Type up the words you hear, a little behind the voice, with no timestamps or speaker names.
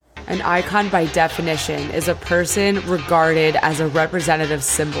An icon, by definition, is a person regarded as a representative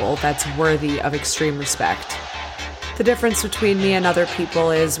symbol that's worthy of extreme respect. The difference between me and other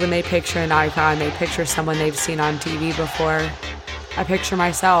people is when they picture an icon, they picture someone they've seen on TV before. I picture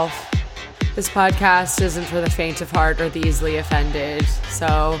myself. This podcast isn't for the faint of heart or the easily offended.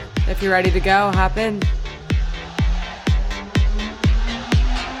 So if you're ready to go, hop in.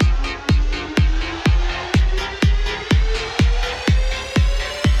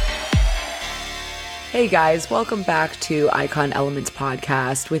 Hey guys, welcome back to Icon Elements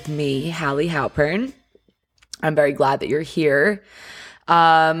Podcast with me, Hallie Halpern. I'm very glad that you're here.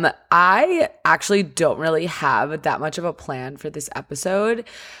 I actually don't really have that much of a plan for this episode,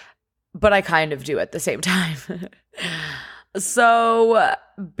 but I kind of do at the same time. So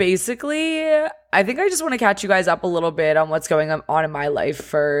basically, I think I just want to catch you guys up a little bit on what's going on in my life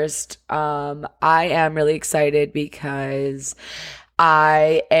first. I am really excited because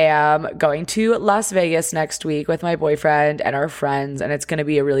I am going to Las Vegas next week with my boyfriend and our friends, and it's going to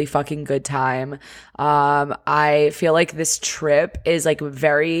be a really fucking good time. I feel like this trip is like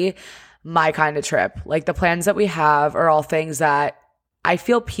very my kind of trip. Like the plans that we have are all things that I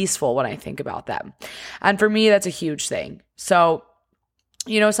feel peaceful when I think about them. And for me, that's a huge thing. So,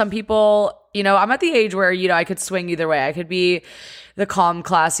 some people, I'm at the age where, I could swing either way. I could be the calm,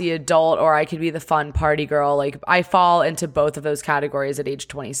 classy adult, or I could be the fun party girl. Like I fall into both of those categories at age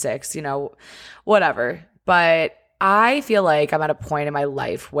 26, whatever. But I feel like I'm at a point in my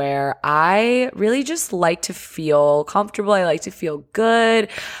life where I really just like to feel comfortable. I like to feel good.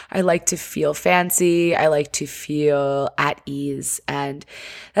 I like to feel fancy. I like to feel at ease. And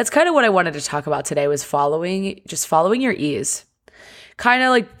that's kind of what I wanted to talk about today, was following your ease. Kind of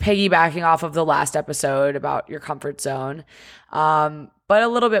like piggybacking off of the last episode about your comfort zone, but a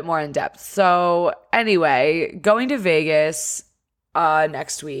little bit more in depth. So anyway, going to Vegas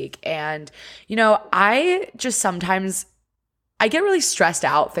next week. And, I just sometimes I get really stressed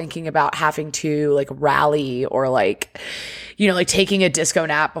out thinking about having to like rally or like taking a disco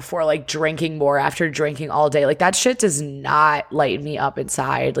nap before like drinking more after drinking all day. Like that shit does not light me up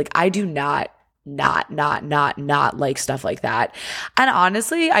inside. Like I do not like stuff like that. And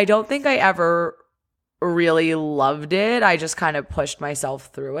honestly, I don't think I ever really loved it. I just kind of pushed myself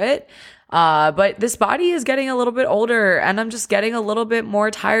through it. But this body is getting a little bit older and I'm just getting a little bit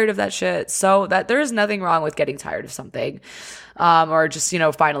more tired of that shit. So that there is nothing wrong with getting tired of something. Or just,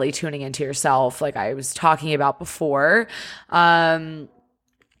 finally tuning into yourself like I was talking about before.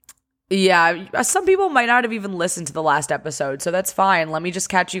 Yeah, some people might not have even listened to the last episode, so that's fine. Let me just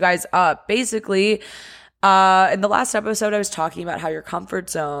catch you guys up. Basically, in the last episode, I was talking about how your comfort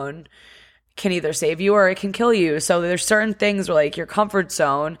zone can either save you or it can kill you. So there's certain things where like your comfort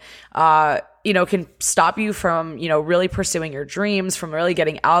zone, can stop you from, really pursuing your dreams, from really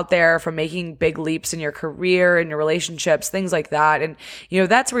getting out there, from making big leaps in your career, in your relationships, things like that. And,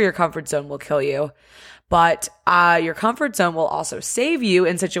 that's where your comfort zone will kill you. But your comfort zone will also save you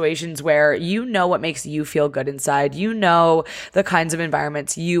in situations where what makes you feel good inside. The kinds of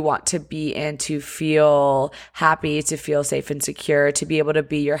environments you want to be in to feel happy, to feel safe and secure, to be able to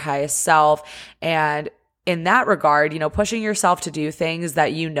be your highest self. And in that regard, pushing yourself to do things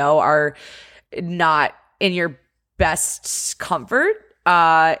that are not in your best comfort.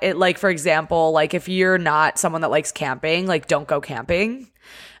 For example, like if you're not someone that likes camping, like don't go camping.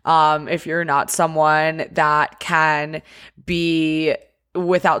 If you're not someone that can be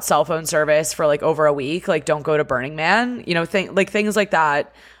without cell phone service for like over a week, like don't go to Burning Man, things like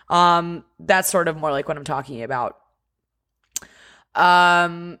that. That's sort of more like what I'm talking about.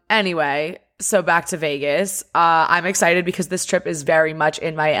 Anyway, so back to Vegas. I'm excited because this trip is very much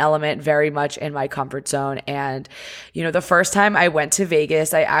in my element, very much in my comfort zone. And, the first time I went to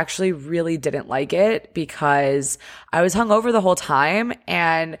Vegas, I actually really didn't like it because I was hungover the whole time.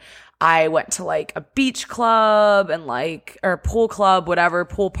 And I went to like a beach club and or pool club, whatever,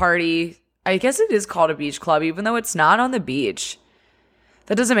 pool party. I guess it is called a beach club, even though it's not on the beach.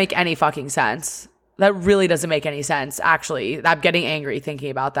 That doesn't make any fucking sense. That really doesn't make any sense, actually. I'm getting angry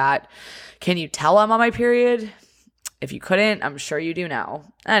thinking about that. Can you tell I'm on my period? If you couldn't, I'm sure you do now.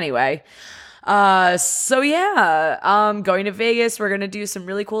 Anyway, going to Vegas, we're going to do some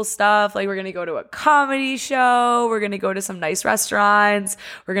really cool stuff. Like we're going to go to a comedy show. We're going to go to some nice restaurants.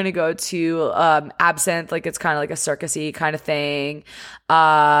 We're going to go to Absinthe. Like it's kind of like a circus-y kind of thing.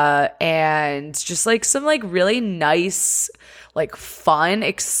 And just like some like really nice, like fun,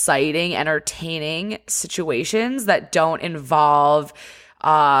 exciting, entertaining situations that don't involve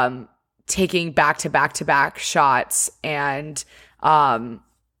taking back shots and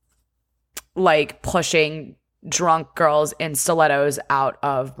like pushing drunk girls in stilettos out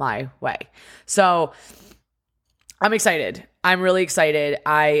of my way. So I'm excited. I'm really excited.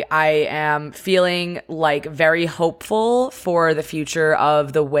 I am feeling like very hopeful for the future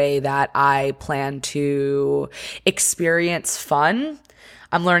of the way that I plan to experience fun.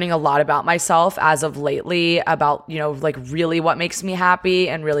 I'm learning a lot about myself as of lately about, like really what makes me happy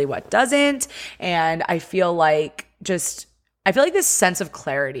and really what doesn't. And I feel like this sense of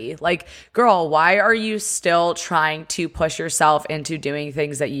clarity, like, girl, why are you still trying to push yourself into doing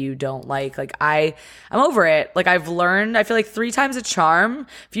things that you don't like? Like, I'm over it. Like, I've learned, I feel like 3 times a charm.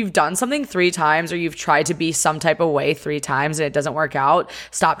 If you've done something 3 times or you've tried to be some type of way 3 times and it doesn't work out,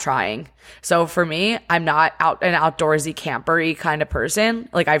 stop trying. So for me, I'm not an outdoorsy campery kind of person.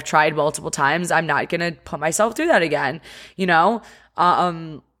 Like, I've tried multiple times. I'm not going to put myself through that again.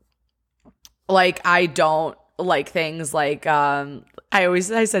 Like, I don't like things like I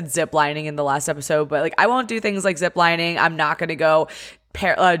said zip lining in the last episode, but like I won't do things like zip lining. I'm not gonna go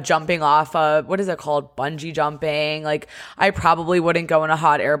jumping off what is it called, bungee jumping. Like, I probably wouldn't go in a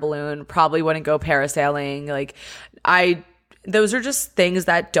hot air balloon, probably wouldn't go parasailing. Like, those are just things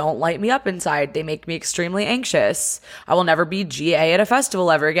that don't light me up inside. They make me extremely anxious. I will never be GA at a festival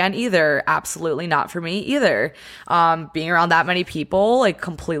ever again either. Absolutely not for me either. Being around that many people, like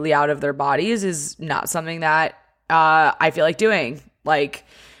completely out of their bodies, is not something that I feel like doing. Like,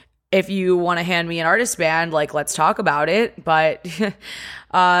 if you want to hand me an artist band, like, let's talk about it. But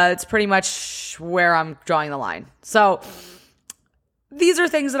it's pretty much where I'm drawing the line. So these are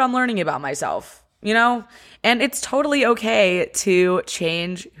things that I'm learning about myself. And it's totally okay to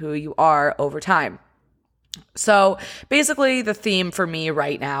change who you are over time. So basically the theme for me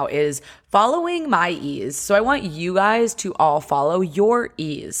right now is following my ease. So I want you guys to all follow your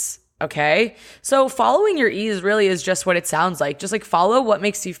ease. Okay. So following your ease really is just what it sounds like. Just like follow what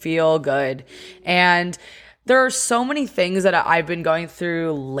makes you feel good. And there are so many things that I've been going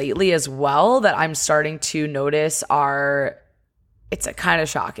through lately as well that I'm starting to notice it's kind of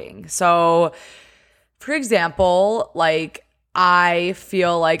shocking. So, for example, like, I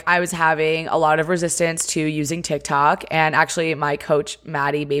feel like I was having a lot of resistance to using TikTok, and actually my coach,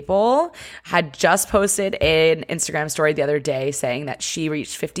 Maddie Maple, had just posted an Instagram story the other day saying that she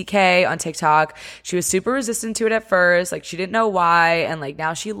reached 50K on TikTok. She was super resistant to it at first, like she didn't know why, and like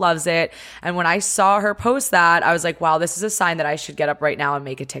now she loves it. And when I saw her post that, I was like, wow, this is a sign that I should get up right now and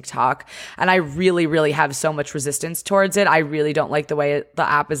make a TikTok. And I really, really have so much resistance towards it. I really don't like the way the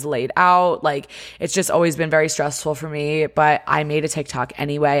app is laid out. Like, it's just always been very stressful for me, but I made a TikTok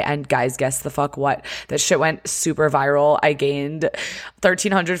anyway, and guys, guess the fuck what? That shit went super viral. I gained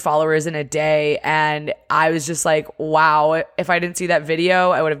 1,300 followers in a day, and I was just like, wow, if I didn't see that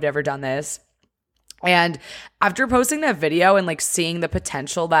video, I would have never done this. And after posting that video and like seeing the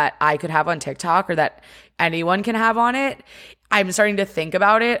potential that I could have on TikTok, or that anyone can have on it, I'm starting to think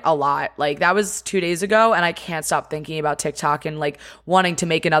about it a lot. Like, that was 2 days ago, and I can't stop thinking about TikTok and like wanting to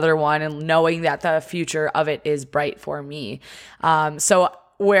make another one, and knowing that the future of it is bright for me. So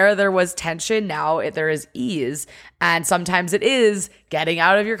where there was tension, now there is ease. And sometimes it is getting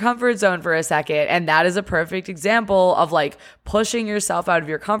out of your comfort zone for a second. And that is a perfect example of like pushing yourself out of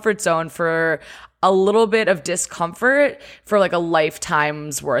your comfort zone for a little bit of discomfort for like a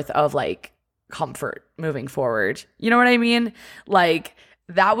lifetime's worth of like comfort moving forward. You know what I mean? Like,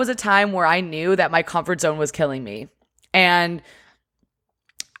 that was a time where I knew that my comfort zone was killing me. And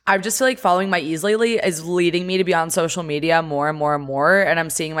I just feel like following my ease lately is leading me to be on social media more and more and more. And I'm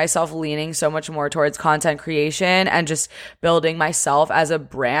seeing myself leaning so much more towards content creation and just building myself as a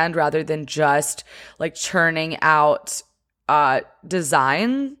brand rather than just like churning out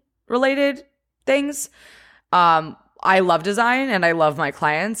design related things. I love design and I love my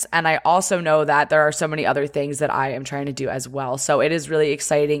clients, and I also know that there are so many other things that I am trying to do as well. So it is really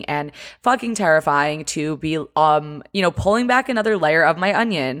exciting and fucking terrifying to be, pulling back another layer of my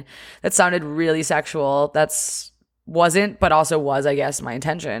onion. That sounded really sexual. Wasn't, but also was, I guess, my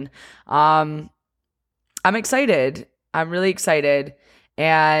intention. I'm excited. I'm really excited.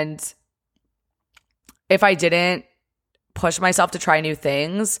 And if I didn't push myself to try new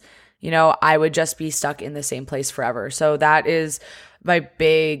things, I would just be stuck in the same place forever. So that is my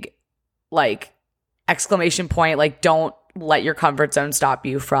big, like, exclamation point. Like, don't let your comfort zone stop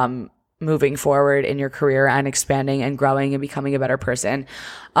you from moving forward in your career and expanding and growing and becoming a better person.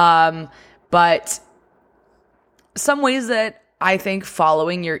 But some ways that I think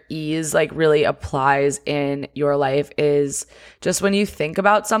following your ease, like, really applies in your life is just when you think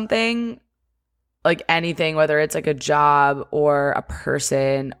about something, like anything, whether it's like a job or a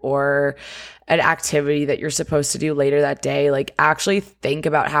person or an activity that you're supposed to do later that day, like, actually think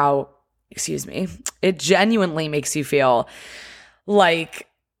about how excuse me, it genuinely makes you feel like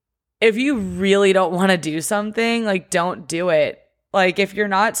if you really don't want to do something, like don't do it. Like if you're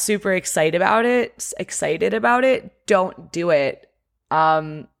not super excited about it, don't do it.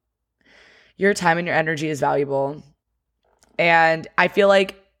 Your time and your energy is valuable. And I feel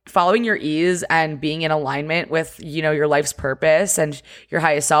like following your ease and being in alignment with, you know, your life's purpose and your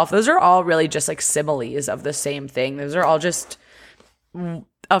highest self, those are all really just like similes of the same thing. Those are all just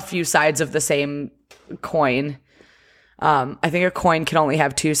a few sides of the same coin. I think a coin can only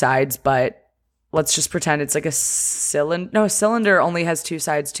have two sides, but let's just pretend it's like a cylinder. No, a cylinder only has two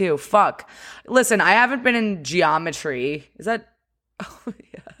sides too. Fuck. Listen, I haven't been in geometry. Is that? Oh,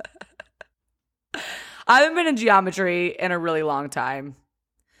 yeah. I haven't been in geometry in a really long time.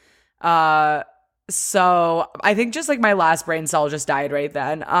 So I think just like my last brain cell just died right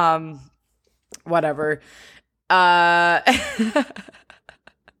then. Whatever.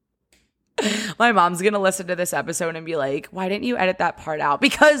 My mom's gonna listen to this episode and be like, why didn't you edit that part out?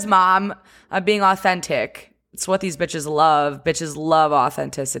 Because, Mom, I'm being authentic. It's what these bitches love. Bitches love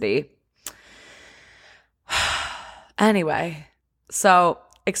authenticity. Anyway, so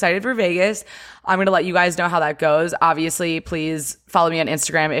excited for Vegas. I'm going to let you guys know how that goes. Obviously, please follow me on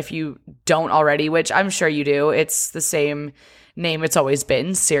Instagram if you don't already, which I'm sure you do. It's the same name it's always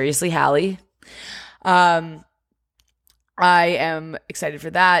been. Seriously, Hallie. I am excited for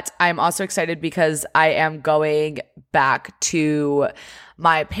that. I'm also excited because I am going back to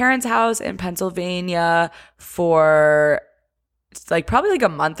my parents' house in Pennsylvania for like probably like a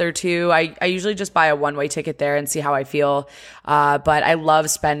month or two. I usually just buy a one-way ticket there and see how I feel. But I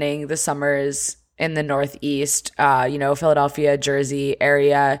love spending the summers in the Northeast, Philadelphia, Jersey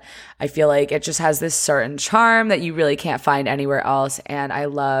area. I feel like it just has this certain charm that you really can't find anywhere else. And I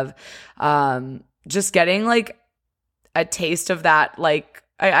love just getting like a taste of that, like,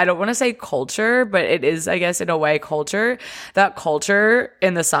 I don't want to say culture, but it is, I guess, in a way, culture. That culture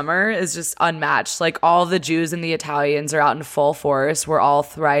in the summer is just unmatched. Like all the Jews and the Italians are out in full force. We're all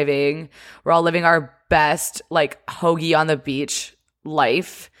thriving. We're all living our best, like, hoagie on the beach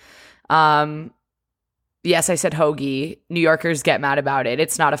life. Yes, I said hoagie. New Yorkers get mad about it.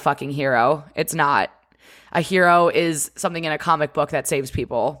 It's not a fucking hero. It's not. A hero is something in a comic book that saves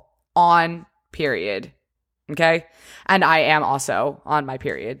people. On period. Okay? And I am also on my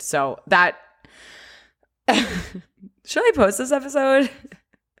period. So that... Should I post this episode?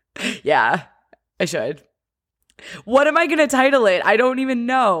 Yeah, I should. What am I going to title it? I don't even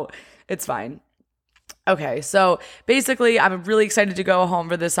know. It's fine. Okay, so basically, I'm really excited to go home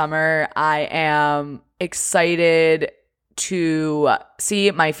for the summer. I am excited to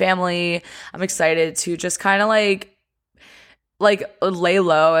see my family. I'm excited to just kind of like lay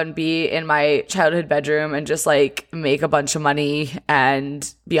low and be in my childhood bedroom and just like make a bunch of money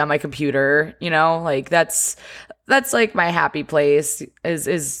and be on my computer, you know? Like that's like my happy place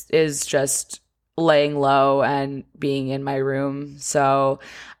is just laying low and being in my room. So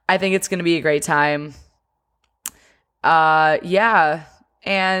I think it's going to be a great time. Yeah.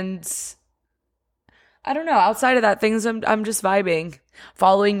 And I don't know, outside of that, things I'm just vibing,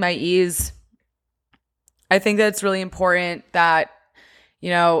 following my ease. I think that it's really important that, you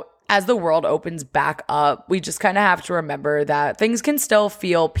know, as the world opens back up, we just kind of have to remember that things can still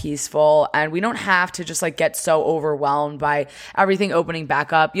feel peaceful and we don't have to just like get so overwhelmed by everything opening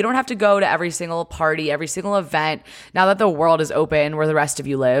back up. You don't have to go to every single party, every single event now that the world is open where the rest of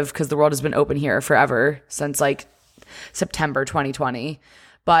you live, because the world has been open here forever since like September 2020.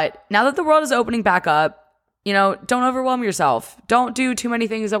 But now that the world is opening back up, you know, don't overwhelm yourself. Don't do too many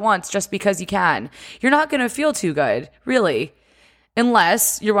things at once just because you can. You're not going to feel too good, really.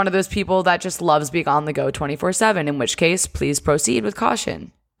 Unless you're one of those people that just loves being on the go 24/7, in which case, please proceed with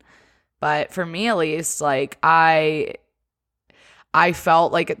caution. But for me, at least, like I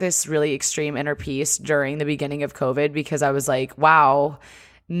felt like this really extreme inner peace during the beginning of COVID because I was like, wow,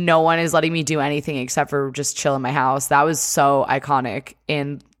 no one is letting me do anything except for just chill in my house. That was so iconic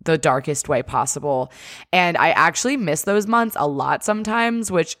in the darkest way possible. And I actually miss those months a lot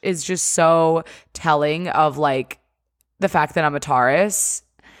sometimes, which is just so telling of like the fact that I'm a Taurus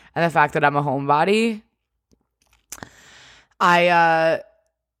and the fact that I'm a homebody. I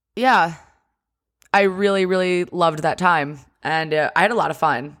really, really loved that time. And I had a lot of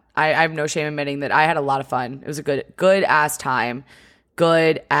fun. I have no shame admitting that I had a lot of fun. It was a good ass time.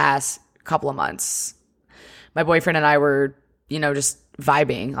 Good ass couple of months. My boyfriend and I were, you know, just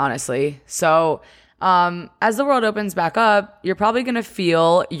vibing, honestly. So as the world opens back up, you're probably going to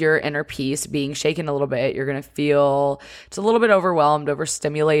feel your inner peace being shaken a little bit. You're going to feel just a little bit overwhelmed,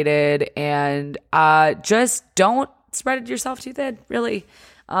 overstimulated, and just don't spread it yourself too thin, really.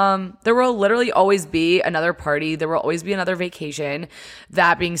 There will literally always be another party. There will always be another vacation.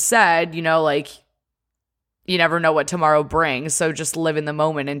 That being said, you know, like, you never know what tomorrow brings. So just live in the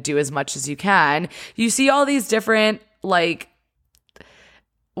moment and do as much as you can. You see all these different, like,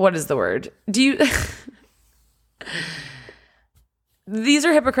 what is the word? These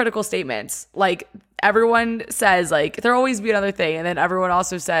are hypocritical statements. Like, everyone says, like, there'll always be another thing. And then everyone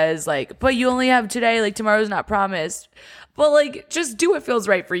also says, like, but you only have today. Like, tomorrow's not promised. But, like, just do what feels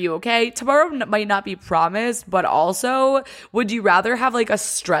right for you, okay? Tomorrow might not be promised, but also, would you rather have, like, a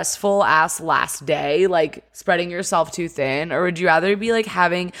stressful ass last day, like, spreading yourself too thin? Or would you rather be, like,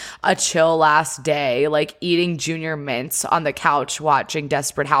 having a chill last day, like, eating Junior Mints on the couch watching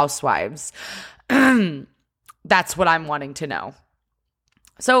Desperate Housewives? That's what I'm wanting to know.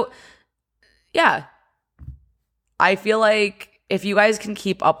 So, yeah, I feel like if you guys can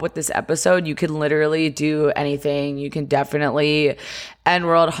keep up with this episode, you can literally do anything. You can definitely end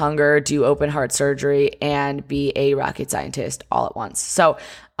world hunger, do open heart surgery, and be a rocket scientist all at once. So,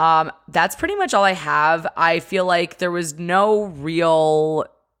 that's pretty much all I have. I feel like there was no real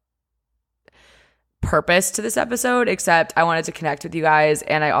purpose to this episode, except I wanted to connect with you guys,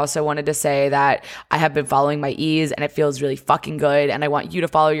 and I also wanted to say that I have been following my E's and it feels really fucking good, and I want you to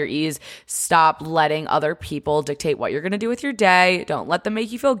follow your E's. Stop letting other people dictate what you're gonna do with your day. Don't let them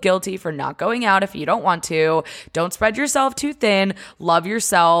make you feel guilty for not going out if you don't want to. Don't spread yourself too thin. Love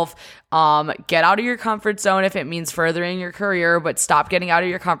yourself. Get out of your comfort zone if it means furthering your career, but stop getting out of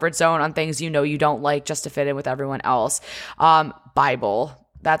your comfort zone on things you know you don't like just to fit in with everyone else. Bible.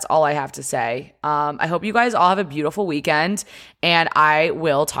 That's all I have to say. I hope you guys all have a beautiful weekend, and I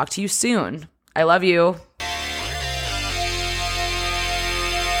will talk to you soon. I love you.